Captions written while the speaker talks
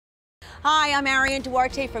Hi, I'm Ariane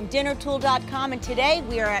Duarte from DinnerTool.com, and today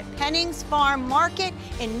we are at Pennings Farm Market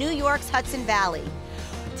in New York's Hudson Valley.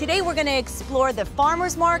 Today we're going to explore the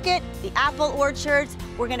farmers market, the apple orchards.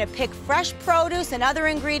 We're going to pick fresh produce and other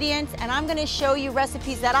ingredients, and I'm going to show you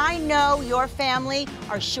recipes that I know your family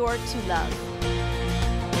are sure to love.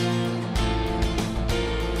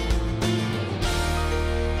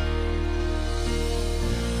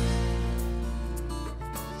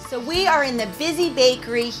 So we are in the busy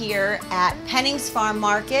bakery here at Pennings Farm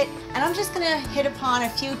Market, and I'm just going to hit upon a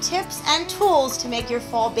few tips and tools to make your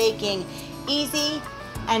fall baking easy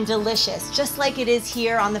and delicious, just like it is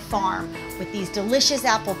here on the farm, with these delicious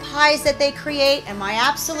apple pies that they create and my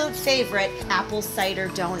absolute favorite, apple cider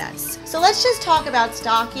donuts. So let's just talk about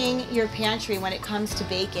stocking your pantry when it comes to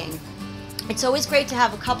baking. It's always great to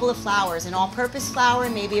have a couple of flours, an all-purpose flour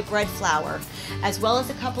and maybe a bread flour, as well as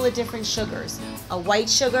a couple of different sugars, a white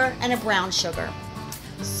sugar and a brown sugar.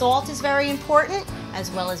 Salt is very important,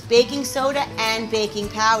 as well as baking soda and baking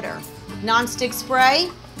powder. Non-stick spray,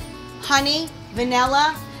 honey,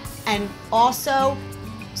 vanilla, and also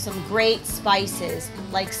some great spices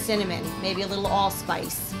like cinnamon, maybe a little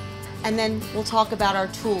allspice. And then we'll talk about our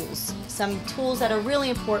tools, some tools that are really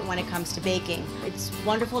important when it comes to baking. It's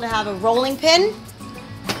wonderful to have a rolling pin,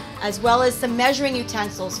 as well as some measuring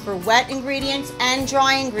utensils for wet ingredients and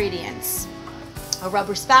dry ingredients. A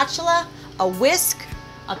rubber spatula, a whisk,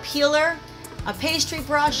 a peeler, a pastry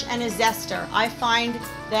brush, and a zester. I find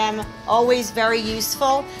them always very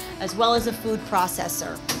useful, as well as a food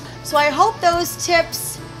processor. So I hope those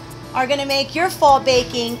tips are going to make your fall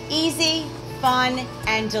baking easy, fun,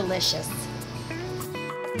 and delicious.